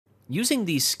Using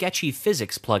the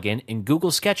Sketchyphysics plugin in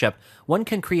Google SketchUp, one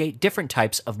can create different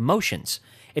types of motions.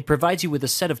 It provides you with a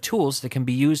set of tools that can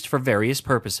be used for various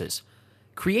purposes.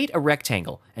 Create a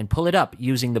rectangle and pull it up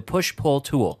using the push-pull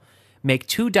tool. Make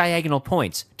 2 diagonal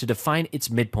points to define its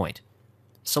midpoint.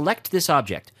 Select this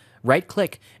object,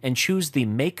 right-click, and choose the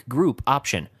Make Group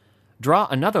option. Draw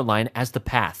another line as the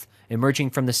path,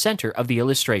 emerging from the center of the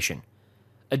illustration.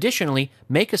 Additionally,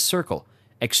 make a circle.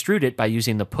 Extrude it by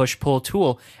using the push-pull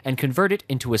tool and convert it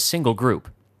into a single group.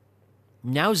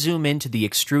 Now zoom into the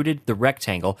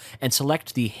rectangle and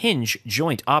select the Hinge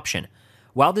Joint option.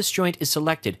 While this joint is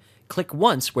selected, click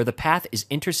once where the path is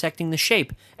intersecting the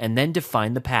shape and then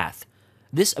define the path.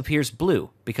 This appears blue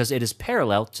because it is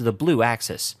parallel to the blue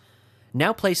axis.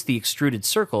 Now place the extruded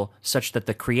circle such that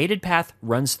the created path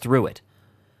runs through it.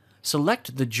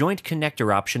 Select the Joint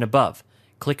Connector option above.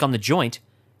 Click on the joint,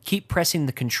 keep pressing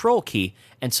the Control key,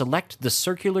 and select the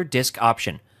Circular Disc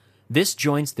option. This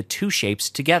joins the 2 shapes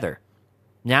together.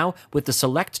 Now, with the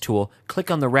Select tool, click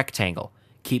on the rectangle.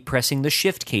 Keep pressing the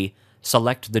Shift key,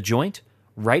 select the joint,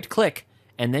 right-click,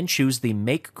 and then choose the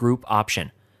Make Group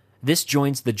option. This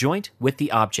joins the joint with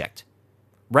the object.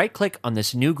 Right-click on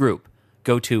this new group.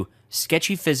 Go to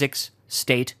Sketchyphysics,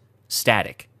 State,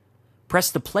 Static. Press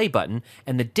the Play button,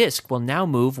 and the disc will now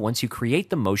move once you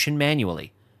create the motion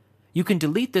manually. You can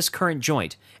delete this current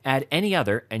joint, add any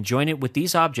other, and join it with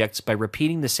these objects by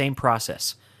repeating the same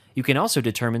process. You can also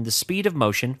determine the speed of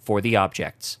motion for the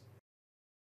objects.